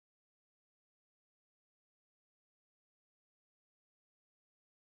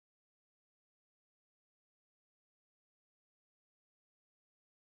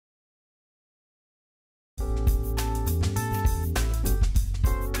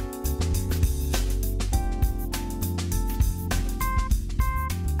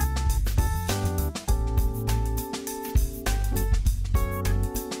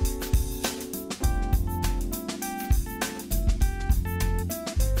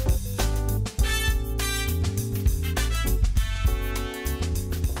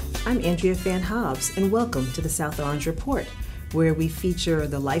I'm Andrea Fan Hobbs, and welcome to the South Orange Report, where we feature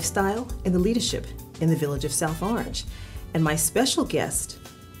the lifestyle and the leadership in the village of South Orange. And my special guest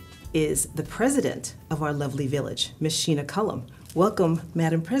is the president of our lovely village, Ms. Sheena Cullum. Welcome,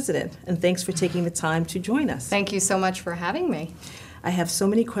 Madam President, and thanks for taking the time to join us. Thank you so much for having me. I have so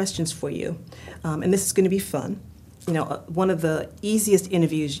many questions for you, and this is going to be fun. You know, one of the easiest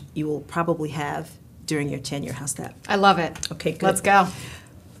interviews you will probably have during your tenure. How's that? I love it. Okay, good. Let's go.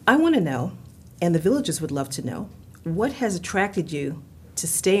 I want to know, and the villagers would love to know, what has attracted you to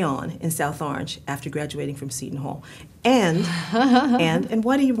stay on in South Orange after graduating from Seton Hall? And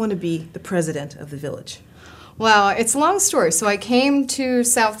why do you want to be the president of the village? Well, it's a long story. So I came to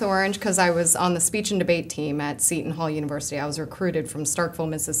South Orange because I was on the speech and debate team at Seton Hall University. I was recruited from Starkville,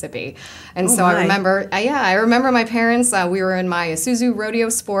 Mississippi. And I remember my parents, we were in my Isuzu Rodeo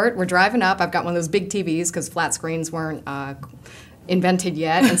Sport. We're driving up. I've got one of those big TVs because flat screens weren't invented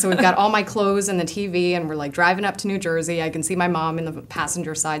yet, and so we've got all my clothes and the TV, and we're like driving up to New Jersey. I can see my mom in the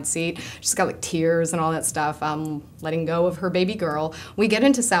passenger side seat. She's got like tears and all that stuff, letting go of her baby girl. We get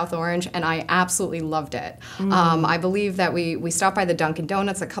into South Orange, and I absolutely loved it. I believe that we stopped by the Dunkin'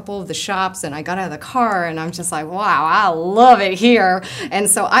 Donuts, a couple of the shops, and I got out of the car, and I'm just like, wow, I love it here. And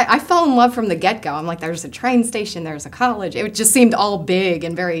so I fell in love from the get-go. I'm like, there's a train station, there's a college. It just seemed all big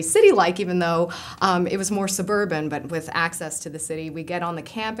and very city-like, even though it was more suburban, but with access to the city. We get on the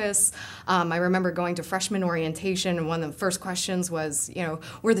campus. I remember going to freshman orientation, and one of the first questions was,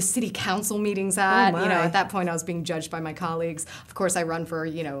 where the city council meetings at? Oh, at that point I was being judged by my colleagues. Of course, I run for,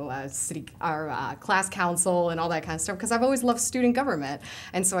 class council and all that kind of stuff because I've always loved student government.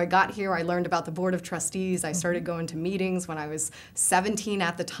 And so I got here, I learned about the board of trustees. I started going to meetings when I was 17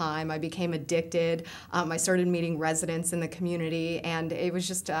 at the time. I became addicted. I started meeting residents in the community, and it was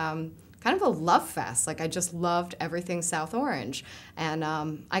just kind of a love fest. Like, I just loved everything South Orange. And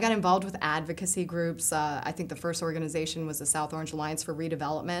I got involved with advocacy groups. I think the first organization was the South Orange Alliance for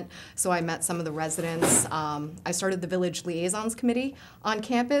Redevelopment. So I met some of the residents. I started the Village Liaisons Committee on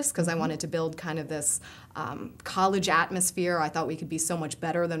campus because I wanted to build kind of this college atmosphere. I thought we could be so much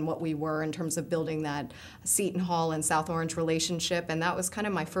better than what we were in terms of building that Seton Hall and South Orange relationship. And that was kind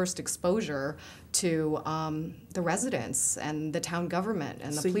of my first exposure to the residents and the town government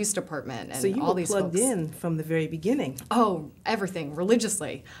and the police department and all these folks. So you were plugged in from the very beginning. Oh, everything,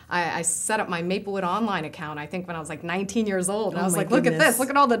 religiously. I set up my Maplewood Online account, I think, when I was like 19 years old. And I was like, look at this, look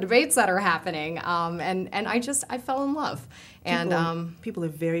at all the debates that are happening. And I fell in love. People are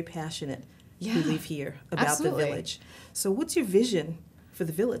very passionate who live here about absolutely. The village. So what's your vision for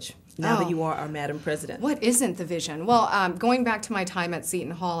the village now that you are our Madam President? What isn't the vision? Well, going back to my time at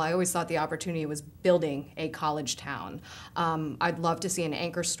Seton Hall, I always thought the opportunity was building a college town. I'd love to see an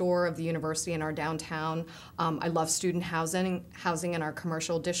anchor store of the university in our downtown. I love student housing in our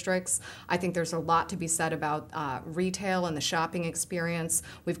commercial districts. I think there's a lot to be said about retail and the shopping experience.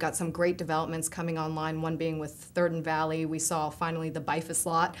 We've got some great developments coming online, one being with Third and Valley. We saw finally the Bifas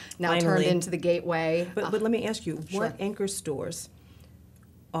lot now turned into the Gateway. But let me ask you, Sure. What anchor stores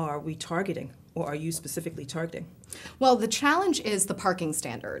are we targeting, or are you specifically targeting? Well, the challenge is the parking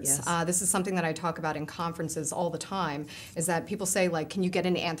standards. Yes. This is something that I talk about in conferences all the time, is that people say, like, can you get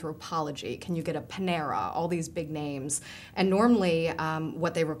an Anthropology? Can you get a Panera? All these big names. And normally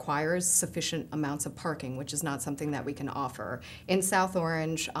what they require is sufficient amounts of parking, which is not something that we can offer. In South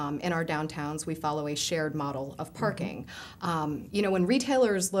Orange, in our downtowns, we follow a shared model of parking. When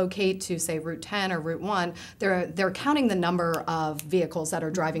retailers locate to, say, Route 10 or Route 1, they're counting the number of vehicles that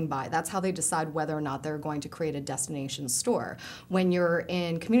are driving by. That's how they decide whether or not they're going to create a destination store. When you're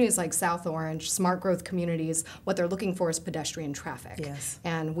in communities like South Orange, smart growth communities, what they're looking for is pedestrian traffic. Yes.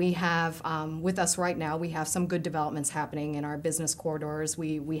 And we have, with us right now, we have some good developments happening in our business corridors.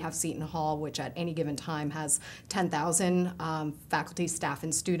 We have Seton Hall, which at any given time has 10,000 faculty, staff,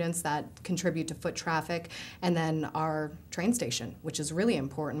 and students that contribute to foot traffic. And then our train station, which is really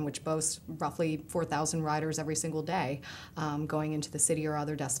important, which boasts roughly 4,000 riders every single day going into the city or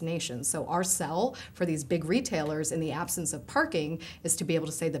other destinations. So our sell for these big retailers in the absence of parking is to be able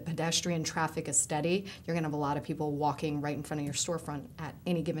to say the pedestrian traffic is steady. You're going to have a lot of people walking right in front of your storefront at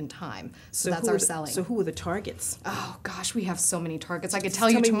any given time. So that's our selling. So who are the targets? Oh gosh, we have so many targets. I could tell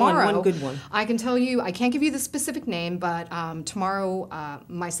you tomorrow. Tell me one good one. I can tell you, I can't give you the specific name, but tomorrow,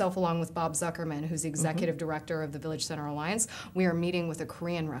 myself along with Bob Zuckerman, who's the executive director of the Village Center Alliance, we are meeting with a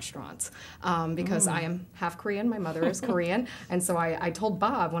Korean restaurant because I am half Korean, my mother is Korean, and so I told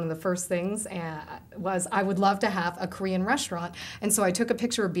Bob one of the first things was I would love to have a Korean restaurant. And so I took a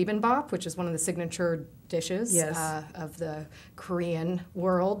picture of bibimbap, which is one of the signature dishes of the Korean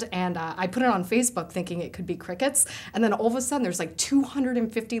world, and I put it on Facebook thinking it could be crickets. And then all of a sudden, there's like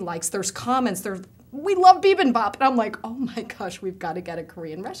 250 likes. There's comments. We love bibimbap. And I'm like, oh my gosh, we've got to get a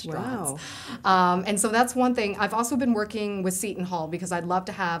Korean restaurant. Wow. And so that's one thing. I've also been working with Seton Hall because I'd love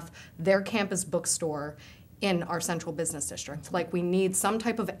to have their campus bookstore in our central business district. Like, we need some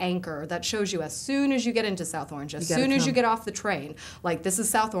type of anchor that shows you as soon as you get into South Orange, as soon as you get off the train, like, this is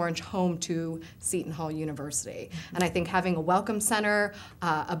South Orange, home to Seton Hall University. And I think having a welcome center,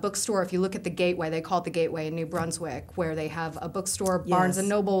 a bookstore, if you look at the Gateway, they call it the Gateway in New Brunswick, where they have a bookstore, Barnes and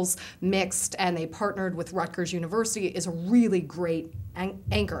Nobles mixed, and they partnered with Rutgers University, is a really great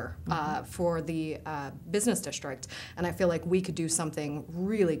anchor for the business district. And I feel like we could do something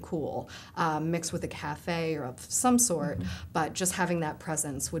really cool, mixed with a cafe or of some sort, but just having that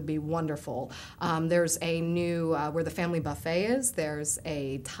presence would be wonderful. There's a new, where the Family Buffet is, there's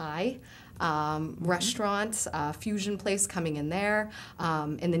a Thai restaurant, fusion place coming in there.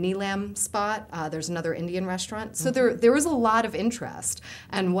 In the Neelam spot, there's another Indian restaurant. So there is a lot of interest.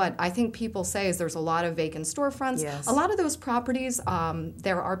 And what I think people say is there's a lot of vacant storefronts. Yes. A lot of those properties,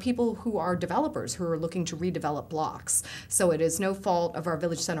 there are people who are developers who are looking to redevelop blocks. So it is no fault of our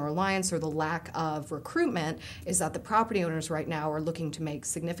Village Center Alliance or the lack of recruitment, is that the property owners right now are looking to make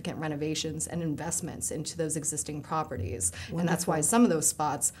significant renovations and investments into those existing properties. Wonderful. And that's why some of those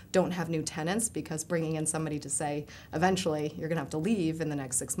spots don't have new tenants, because bringing in somebody to say, eventually, you're going to have to leave in the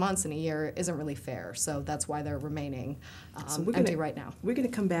next 6 months and a year isn't really fair. So that's why they're remaining empty right now. We're going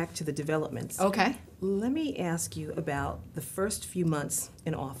to come back to the developments. Okay. Let me ask you about the first few months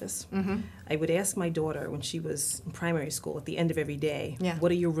in office. I would ask my daughter when she was in primary school at the end of every day,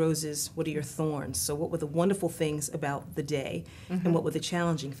 what are your roses, what are your thorns? So what were the wonderful things about the day, and what were the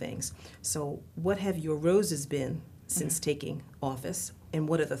challenging things? So what have your roses been since taking office, and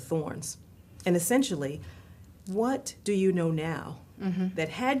what are the thorns? And essentially, what do you know now that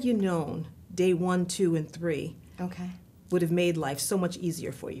had you known day 1, 2, and 3 would have made life so much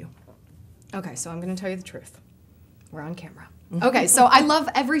easier for you? Okay, so I'm going to tell you the truth. We're on camera. Okay, so I love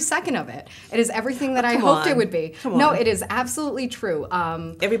every second of it. It is everything that I hoped it would be. No, it is absolutely true.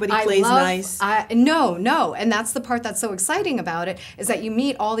 Everybody plays nice. No, and that's the part that's so exciting about it, is that you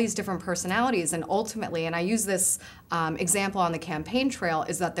meet all these different personalities, and ultimately, and I use this example on the campaign trail,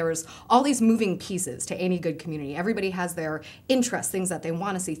 is that there's all these moving pieces to any good community. Everybody has their interests, things that they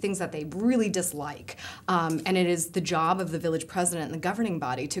want to see, things that they really dislike, and it is the job of the village president and the governing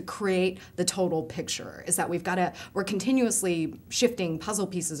body to create the total picture. Is that we're continuously shifting puzzle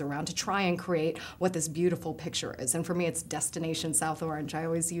pieces around to try and create what this beautiful picture is. And for me, it's Destination South Orange. I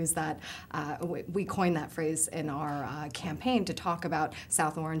always use that, we coined that phrase in our campaign to talk about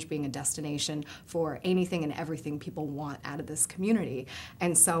South Orange being a destination for anything and everything people want out of this community.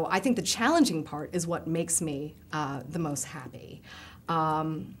 And so I think the challenging part is what makes me the most happy.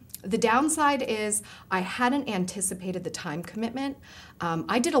 The downside is I hadn't anticipated the time commitment.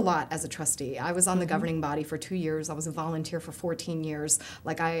 I did a lot as a trustee. I was on the governing body for 2 years. I was a volunteer for 14 years.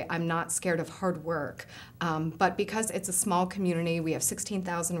 Like, I'm not scared of hard work. But because it's a small community, we have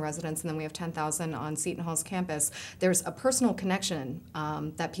 16,000 residents, and then we have 10,000 on Seton Hall's campus, there's a personal connection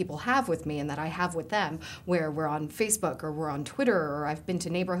that people have with me and that I have with them, where we're on Facebook or we're on Twitter, or I've been to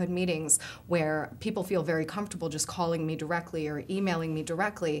neighborhood meetings where people feel very comfortable just calling me directly or emailing me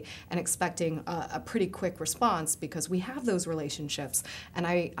directly and expecting a pretty quick response, because we have those relationships. And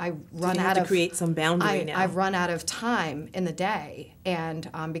I run out of... to create some boundary now. I've run out of time in the day. And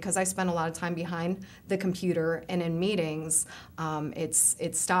because I spend a lot of time behind the computer and in meetings, it's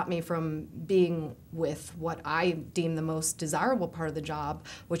stopped me from being with what I deem the most desirable part of the job,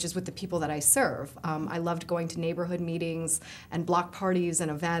 which is with the people that I serve. I loved going to neighborhood meetings and block parties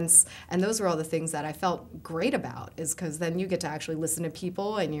and events, and those were all the things that I felt great about, is because then you get to actually listen to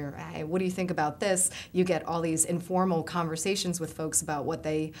people, and you're, hey, what do you think about this? You get all these informal conversations with folks about what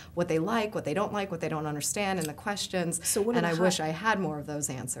they like, what they don't like, what they don't understand, and the questions. So and I wish I had more of those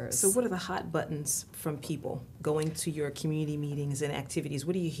answers. So what are the hot buttons from people going to your community meetings and activities?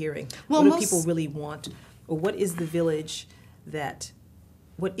 What are you hearing? Well, what do people really want? Or what is the village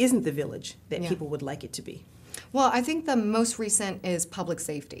what isn't the village that people would like it to be? Well, I think the most recent is public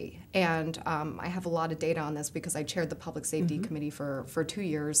safety, and I have a lot of data on this because I chaired the public safety committee for 2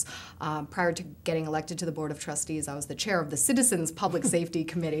 years. Prior to getting elected to the Board of Trustees, I was the chair of the Citizens Public Safety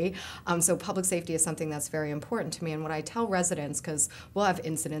Committee, so public safety is something that's very important to me. And what I tell residents, because we'll have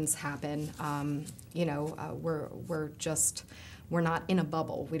incidents happen, we're not in a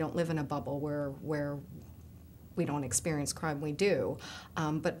bubble. We don't live in a bubble. We're we don't experience crime, we do.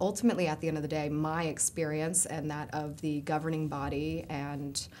 But ultimately, at the end of the day, my experience and that of the governing body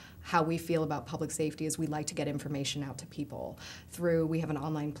and how we feel about public safety is we like to get information out to people we have an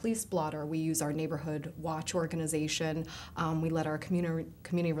online police blotter, we use our neighborhood watch organization, we let our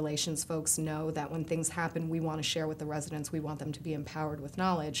community relations folks know that when things happen, we want to share with the residents, we want them to be empowered with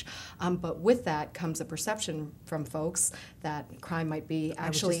knowledge. But with that comes a perception from folks that crime might be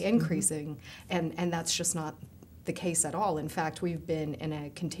actually increasing, and that's just not the case at all. In fact, we've been in a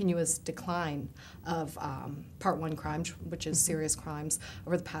continuous decline of Part 1 crimes, which is serious crimes,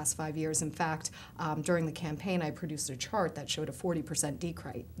 over the past 5 years. In fact, during the campaign, I produced a chart that showed a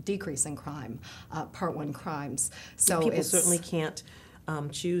 40% decrease in crime, Part 1 crimes. So people certainly can't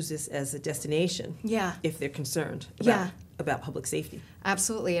choose this as a destination if they're concerned about public safety.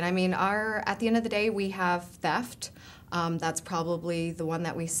 Absolutely. And I mean, at the end of the day, we have theft. That's probably the one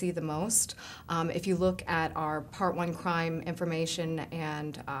that we see the most. If you look at our Part 1 crime information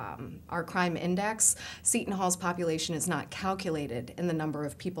and our crime index, Seton Hall's population is not calculated in the number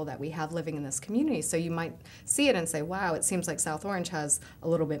of people that we have living in this community. So you might see it and say, wow, it seems like South Orange has a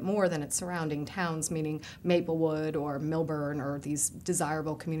little bit more than its surrounding towns, meaning Maplewood or Milburn or these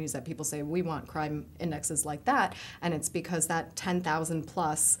desirable communities that people say, we want crime indexes like that. And it's because that 10,000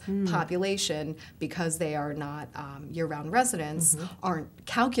 plus population, because they are not year-round residents, aren't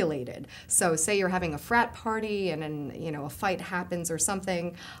calculated. So say you're having a frat party and then a fight happens or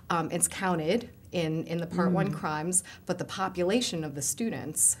something, it's counted in the Part 1 crimes, but the population of the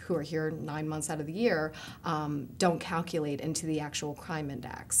students who are here 9 months out of the year don't calculate into the actual crime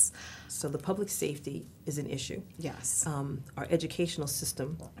index. So the public safety is an issue. Yes. Our educational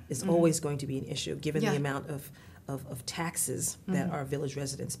system is always going to be an issue, given the amount of taxes that our village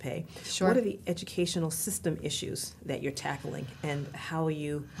residents pay. Sure. What are the educational system issues that you're tackling, and how are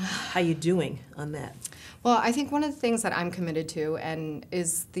you doing on that? Well, I think one of the things that I'm committed to, and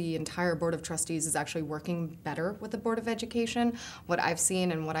is the entire Board of Trustees is actually working better with the Board of Education. What I've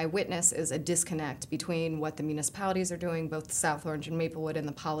seen and what I witness is a disconnect between what the municipalities are doing, both South Orange and Maplewood, and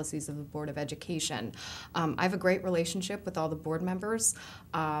the policies of the Board of Education. I have a great relationship with all the board members.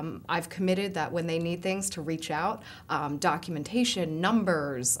 I've committed that when they need things to reach out, documentation,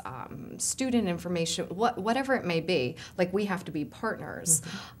 numbers, student information, whatever it may be, like we have to be partners.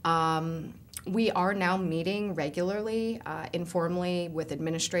 We are now meeting regularly, informally, with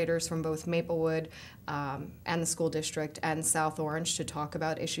administrators from both Maplewood and the school district and South Orange to talk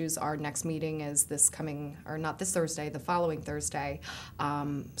about issues. Our next meeting is not this Thursday, the following Thursday,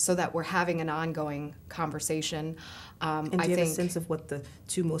 so that we're having an ongoing conversation. And do you have a sense of what the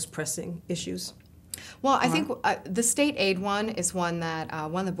two most pressing issues? Well, I think the state aid one is one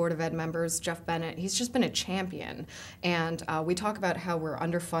that one of the Board of Ed members, Jeff Bennett, he's just been a champion. And we talk about how we're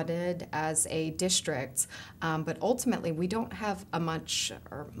underfunded as a district, but ultimately we don't have much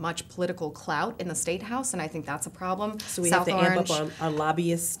political clout in the State House, and I think that's a problem. So we have to amp up our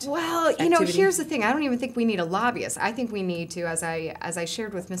lobbyist activity. Here's the thing. I don't even think we need a lobbyist. I think we need to, as I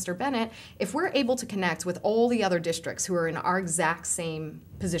shared with Mr. Bennett, if we're able to connect with all the other districts who are in our exact same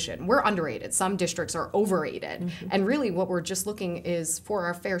position, we're underrated. Some districts are overrated. And really what we're just looking is for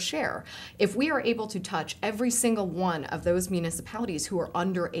our fair share. If we are able to touch every single one of those municipalities who are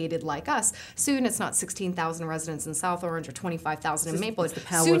underaided like us, soon it's not 16,000 residents in South Orange or 25,000 in Maplewood.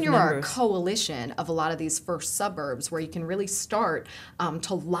 Soon you're a coalition of a lot of these first suburbs where you can really start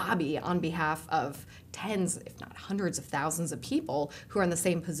to lobby on behalf of tens, if not hundreds of thousands of people who are in the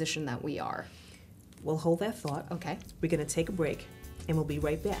same position that we are. We'll hold that thought. Okay. We're going to take a break, and we'll be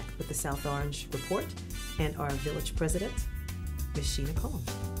right back with the South Orange Report and our village president, Ms. Sheena Cullum.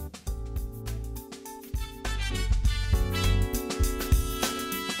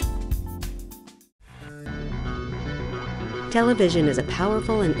 Television is a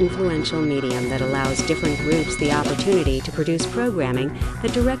powerful and influential medium that allows different groups the opportunity to produce programming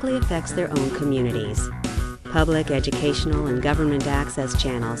that directly affects their own communities. Public, educational, and government access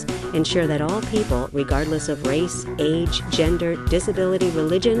channels ensure that all people, regardless of race, age, gender, disability,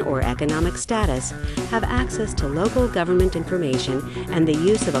 religion, or economic status, have access to local government information and the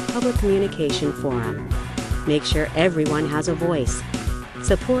use of a public communication forum. Make sure everyone has a voice.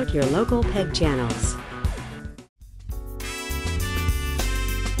 Support your local PEG channels.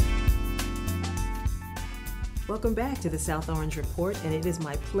 Welcome back to the South Orange Report, and it is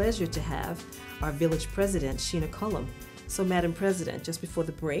my pleasure to have our village president, Sheena Cullum. So, Madam President, just before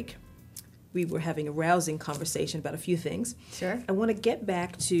the break, we were having a rousing conversation about a few things. Sure. I want to get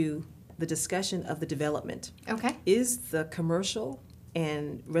back to the discussion of the development. Okay. Is the commercial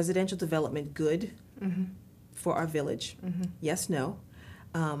and residential development good for our village? Yes, no.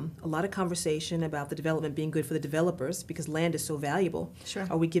 a lot of conversation about the development being good for the developers because land is so valuable. Sure.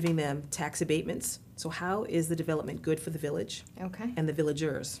 Are we giving them tax abatements? So how is the development good for the village and the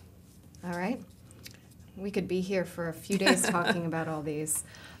villagers? All right. We could be here for a few days talking about all these.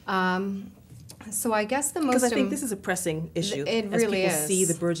 So I guess the most... Because I think this is a pressing issue. It really is. As people see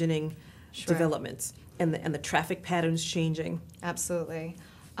the burgeoning developments and the traffic patterns changing. Absolutely.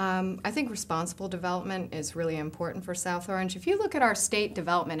 I think responsible development is really important for South Orange. If you look at our state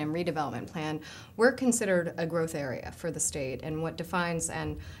development and redevelopment plan, we're considered a growth area for the state. And what defines,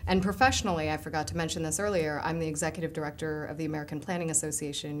 and professionally, I forgot to mention this earlier, I'm the executive director of the American Planning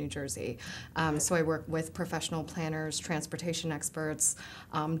Association in New Jersey. So I work with professional planners, transportation experts,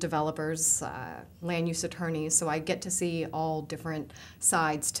 developers, land use attorneys. So I get to see all different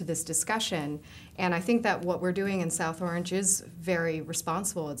sides to this discussion. And I think that what we're doing in South Orange is very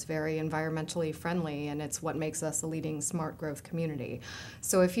responsible. It's very environmentally friendly, and it's what makes us a leading smart growth community.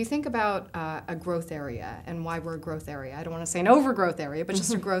 So if you think about a growth area and why we're a growth area, I don't want to say an overgrowth area, but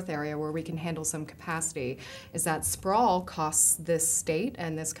just a growth area where we can handle some capacity, is that sprawl costs this state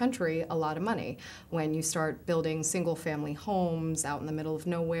and this country a lot of money. When you start building single-family homes out in the middle of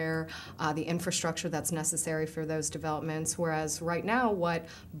nowhere, the infrastructure that's necessary for those developments, whereas right now what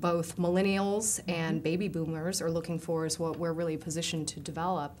both millennials and baby boomers are looking for is what we're really positioned to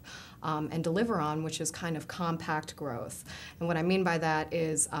develop and deliver on, which is kind of compact growth. And what I mean by that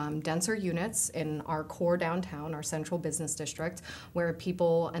is denser units in our core downtown, our central business district, where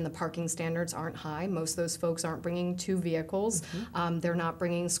people and the parking standards aren't high. Most of those folks aren't bringing two vehicles. They're not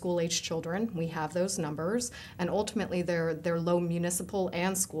bringing school-aged children. We have those numbers. And ultimately, they're low municipal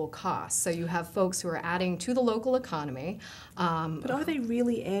and school costs. So you have folks who are adding to the local economy. But are they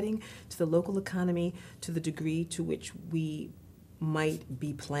really adding to the local economy to the degree to which we might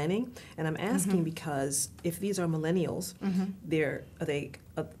be planning? And I'm asking because if these are millennials, are they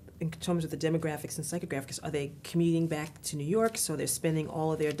in terms of the demographics and psychographics, are they commuting back to New York, so they're spending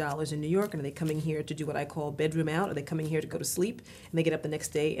all of their dollars in New York, and are they coming here to do what I call bedroom out? Are they coming here to go to sleep, and they get up the next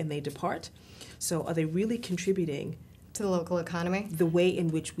day and they depart? So are they really contributing to the local economy? The way in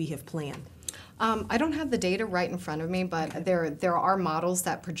which we have planned? I don't have the data right in front of me, but there are models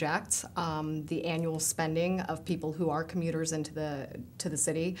that project the annual spending of people who are commuters into the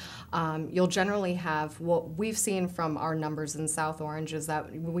city. You'll generally have, what we've seen from our numbers in South Orange is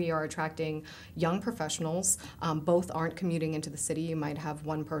that we are attracting young professionals. Both aren't commuting into the city. You might have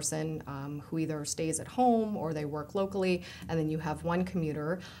one person who either stays at home or they work locally, and then you have one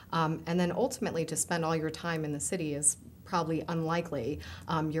commuter. And then ultimately to spend all your time in the city is probably unlikely.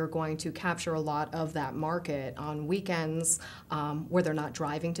 You're going to capture a lot of that market on weekends where they're not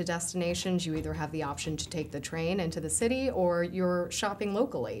driving to destinations. You either have the option to take the train into the city or you're shopping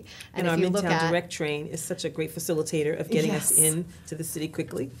locally. And our Midtown Direct train is such a great facilitator of getting us into the city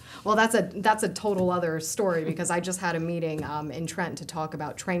quickly. Well, that's a total other story because I just had a meeting in Trent to talk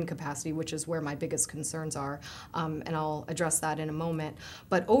about train capacity, which is where my biggest concerns are, and I'll address that in a moment.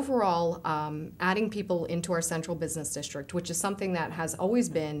 But overall, adding people into our central business district, which is something that has always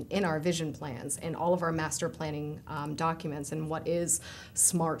been in our vision plans and all of our master planning documents, and what is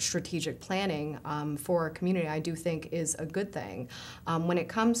smart strategic planning for our community, I do think is a good thing. When it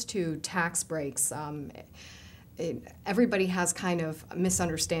comes to tax breaks, everybody has kind of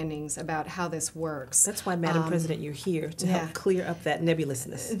misunderstandings about how this works. That's why, Madam President, you're here to help clear up that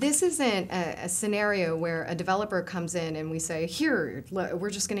nebulousness. This isn't a scenario where a developer comes in and we say, here, we're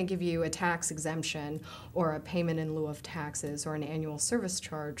just going to give you a tax exemption or a payment in lieu of taxes or an annual service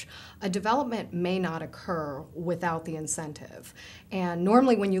charge. A development may not occur without the incentive. And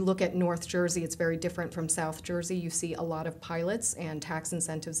normally when you look at North Jersey, it's very different from South Jersey. You see a lot of pilots and tax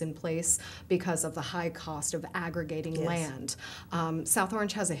incentives in place because of the high cost of aggregating land. South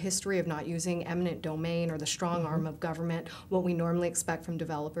Orange has a history of not using eminent domain or the strong arm of government. What we normally expect from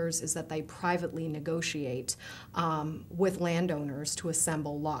developers is that they privately negotiate with landowners to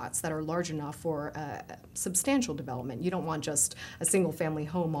assemble lots that are large enough for a substantial development. You don't want just a single family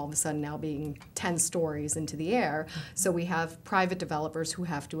home all of a sudden now being 10 stories into the air. So we have private developers who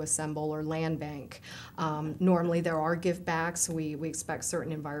have to assemble or land bank. Normally there are give backs. We expect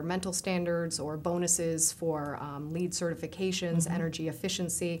certain environmental standards or bonuses for LEED certifications, energy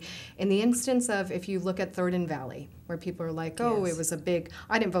efficiency. In the instance of, if you look at Third and Valley, where people are like, oh, it was a big,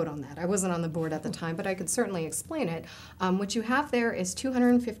 I didn't vote on that. I wasn't on the board at the time, but I could certainly explain it. What you have there is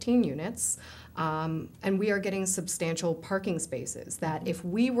 215 units. And we are getting substantial parking spaces that if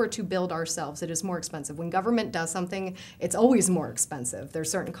we were to build ourselves, it is more expensive. When government does something, it's always more expensive. There's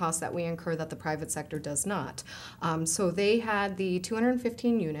certain costs that we incur that the private sector does not. So they had the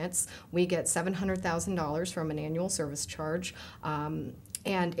 215 units. We get $700,000 from an annual service charge.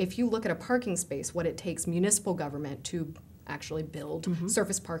 And if you look at a parking space, what it takes municipal government to actually build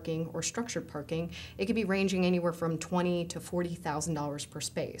surface parking or structured parking, it could be ranging anywhere from $20,000 to $40,000 per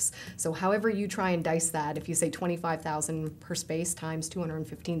space. So however you try and dice that, if you say $25,000 per space times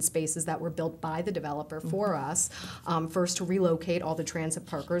 215 spaces that were built by the developer for us, first to relocate all the transit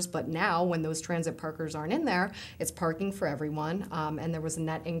parkers, but now when those transit parkers aren't in there, it's parking for everyone, and there was a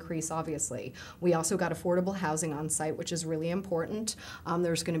net increase, obviously. We also got affordable housing on site, which is really important.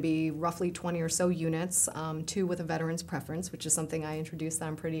 There's going to be roughly 20 or so units, 2 with a veteran's preference, which is something I introduced that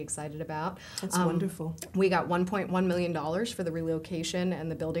I'm pretty excited about. That's wonderful. We got $1.1 million for the relocation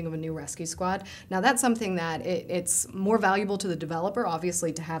and the building of a new rescue squad. Now that's something that it's more valuable to the developer,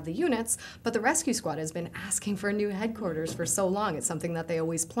 obviously, to have the units, but the rescue squad has been asking for a new headquarters for so long. It's something that they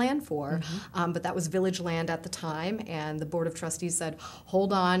always plan for, but that was village land at the time, and the Board of Trustees said,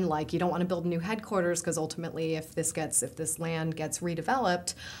 hold on, like you don't want to build a new headquarters because ultimately if this land gets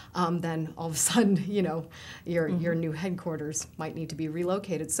redeveloped, then all of a sudden, you know, your new headquarters might need to be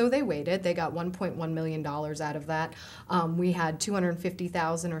relocated. So they waited. They got $1.1 million out of that. We had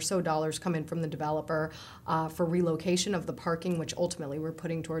 $250,000 or so dollars come in from the developer for relocation of the parking, which ultimately we're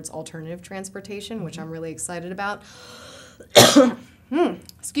putting towards alternative transportation, which I'm really excited about.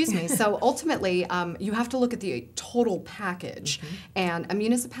 Excuse me. So ultimately, you have to look at the total package, and a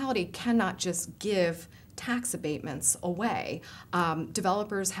municipality cannot just give tax abatements away.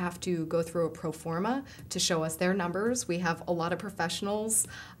 Developers have to go through a pro forma to show us their numbers. We have a lot of professionals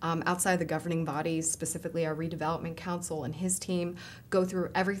outside the governing bodies, specifically our redevelopment council and his team, go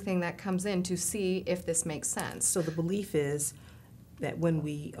through everything that comes in to see if this makes sense. So the belief is that when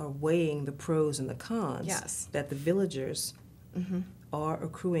we are weighing the pros and the cons, Yes. that the villagers are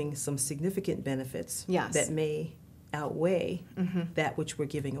accruing some significant benefits that may outweigh that which we're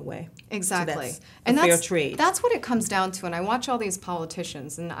giving away. Exactly. So and fair that's trade. That's what it comes down to. And I watch all these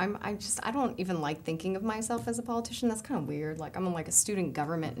politicians, and I don't even like thinking of myself as a politician. That's kind of weird. Like I'm like a student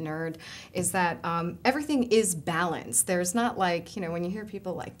government nerd. Is that everything is balanced. There's not like, you know, when you hear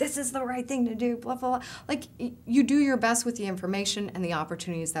people like this is the right thing to do, blah blah blah. Like you do your best with the information and the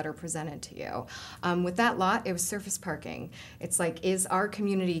opportunities that are presented to you. With that lot, it was surface parking. It's like, is our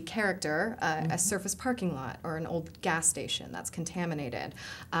community character a surface parking lot or an old gas station that's contaminated?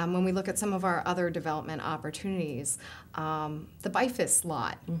 When we look at some of our other development opportunities, the Bifus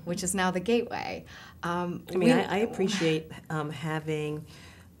lot, which is now the Gateway. I appreciate having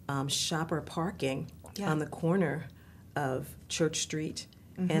shopper parking on the corner of Church Street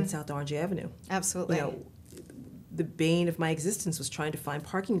and South Orange Avenue. Absolutely. You know, the bane of my existence was trying to find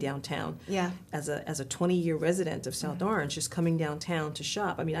parking downtown. Yeah. As a 20-year resident of South Orange, just coming downtown to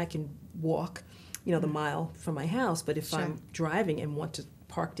shop. I mean, I can walk, you know, the mile from my house, but if I'm driving and want to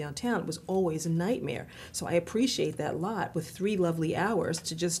park downtown, it was always a nightmare. So I appreciate that lot with 3 lovely hours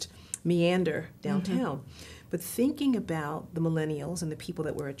to just meander downtown. But thinking about the millennials and the people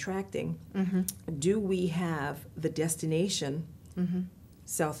that we're attracting, do we have the destination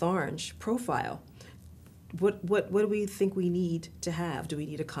South Orange profile? What do we think we need to have? Do we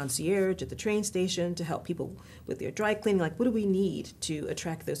need a concierge at the train station to help people with their dry cleaning? Like, what do we need to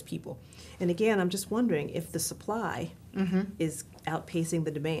attract those people? And again, I'm just wondering if the supply is outpacing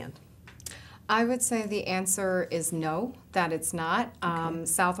the demand. I would say the answer is no, that it's not.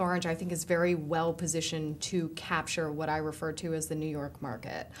 South Orange, I think, is very well positioned to capture what I refer to as the New York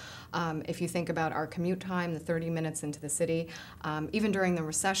market. If you think about our commute time, the 30 minutes into the city, even during the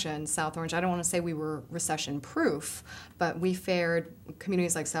recession, South Orange, I don't want to say we were recession-proof, but we fared,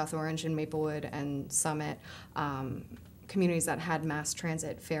 communities like South Orange and Maplewood and Summit, communities that had mass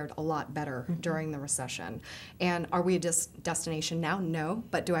transit fared a lot better during the recession. And are we a destination now? No.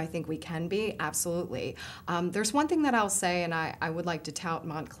 But do I think we can be? Absolutely. There's one thing that I'll say, and I would like to tout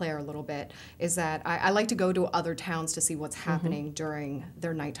Montclair a little bit, is that I like to go to other towns to see what's happening during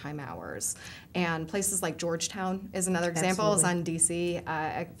their nighttime hours. And places like Georgetown is another example. I was on DC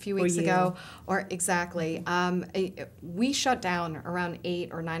a few weeks ago. Or exactly. We shut down around 8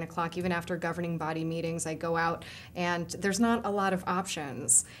 or 9 o'clock, even after governing body meetings. I go out, and there's not a lot of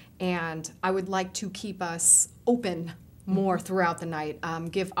options. And I would like to keep us open more throughout the night,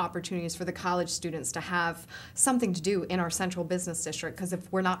 give opportunities for the college students to have something to do in our central business district, because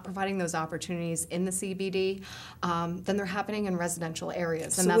if we're not providing those opportunities in the CBD, then they're happening in residential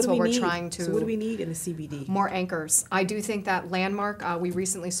areas, and that's what we're trying to... So what do we need in the CBD? More anchors. I do think that Landmark, we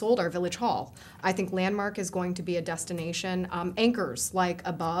recently sold our Village Hall. I think Landmark is going to be a destination. Anchors like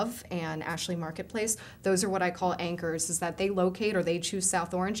Above and Ashley Marketplace, those are what I call anchors, is that they locate or they choose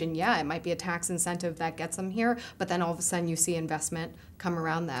South Orange, and yeah, it might be a tax incentive that gets them here, but then all of a sudden you see investment come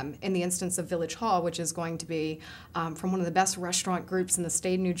around them. In the instance of Village Hall, which is going to be from one of the best restaurant groups in the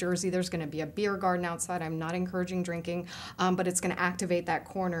state of New Jersey, there's going to be a beer garden outside. I'm not encouraging drinking, but it's going to activate that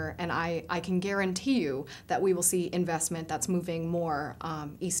corner, and I can guarantee you that we will see investment that's moving more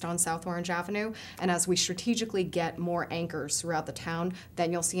east on South Orange Avenue, and as we strategically get more anchors throughout the town,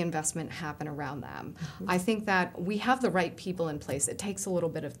 then you'll see investment happen around them. I think that we have the right people in place. It takes a little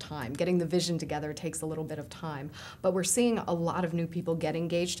bit of time. Getting the vision together takes a little bit of time, but we're seeing a lot of new people get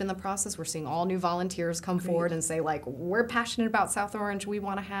engaged in the process. We're seeing all new volunteers come forward and say, like, we're passionate about South Orange. We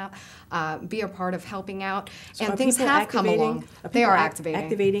want to be a part of helping out. So and things have come along. They are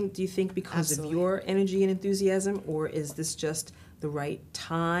activating. Do you think because Absolutely. of your energy and enthusiasm, or is this just the right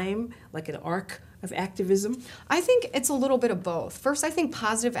time, like an arc of activism? I think it's a little bit of both. First, I think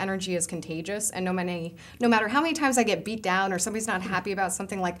positive energy is contagious, and no matter how many times I get beat down or somebody's not happy about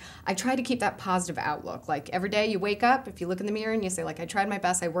something, like, I try to keep that positive outlook. Like, every day you wake up, if you look in the mirror and you say, like, I tried my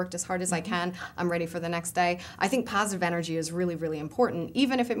best, I worked as hard as I can, I'm ready for the next day. I think positive energy is really, really important,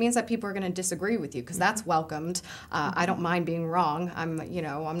 even if it means that people are going to disagree with you, because that's welcomed. I don't mind being wrong.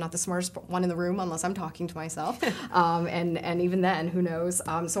 I'm not the smartest one in the room unless I'm talking to myself, and even then, who knows?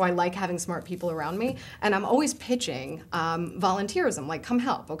 So I like having smart people around me, and I'm always pitching volunteerism, like, come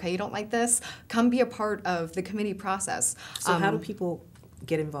help, okay? You don't like this? Come be a part of the committee process. So how do people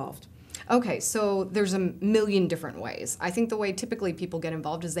get involved? Okay, so there's a million different ways. I think the way typically people get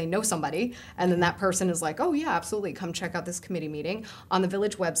involved is they know somebody, and then that person is like, oh yeah, absolutely, come check out this committee meeting. On the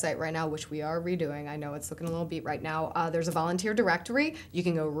village website right now, which we are redoing, I know it's looking a little beat right now, there's a volunteer directory. You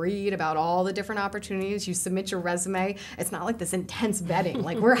can go read about all the different opportunities. You submit your resume. It's not like this intense vetting.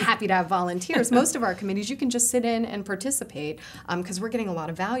 Like, we're happy to have volunteers. Most of our committees, you can just sit in and participate, because we're getting a lot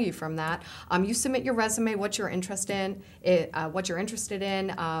of value from that. You submit your resume, what you're interested in.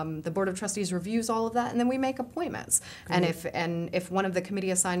 The Board of Trustees reviews all of that, and then we make appointments. Great. And if one of the committee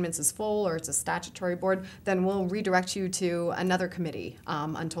assignments is full or it's a statutory board, then we'll redirect you to another committee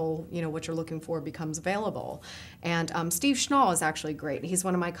until what you're looking for becomes available. And Steve Schnall is actually great. He's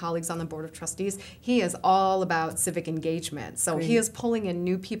one of my colleagues on the Board of Trustees. He is all about civic engagement. So Great. He is pulling in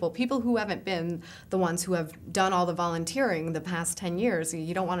new people who haven't been the ones who have done all the volunteering the past 10 years.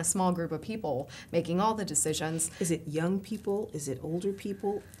 You don't want a small group of people making all the decisions. Is it young people? Is it older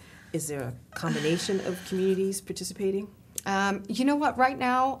people? Is there a combination of communities participating? You know what, right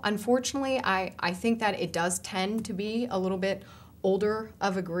now, unfortunately, I think that it does tend to be a little bit older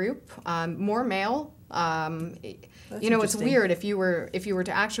of a group, more male. It's weird if you were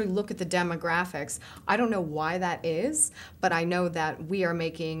to actually look at the demographics. I don't know why that is, but I know that we are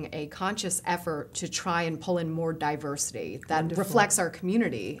making a conscious effort to try and pull in more diversity that Wonderful. reflects our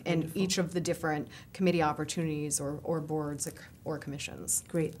community in Wonderful. each of the different committee opportunities or boards or commissions.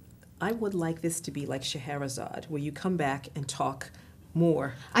 Great. I would like this to be like Scheherazade, where you come back and talk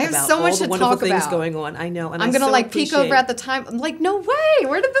more I have about so much all the to wonderful talk things about. going on. I know, and I'm going to peek over at the time. I'm like, no way!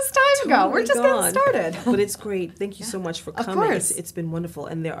 Where did this time go? We're just getting started. But it's great. Thank you so much for coming. course. It's been wonderful,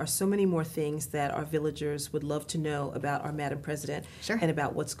 and there are so many more things that our villagers would love to know about our Madam President Sure. and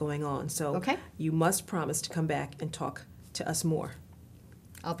about what's going on. So Okay. you must promise to come back and talk to us more.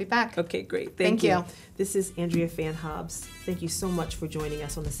 I'll be back. Okay, great. Thank you. This is Andrea Fan Hobbs. Thank you so much for joining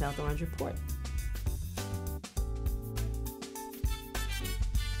us on the South Orange Report.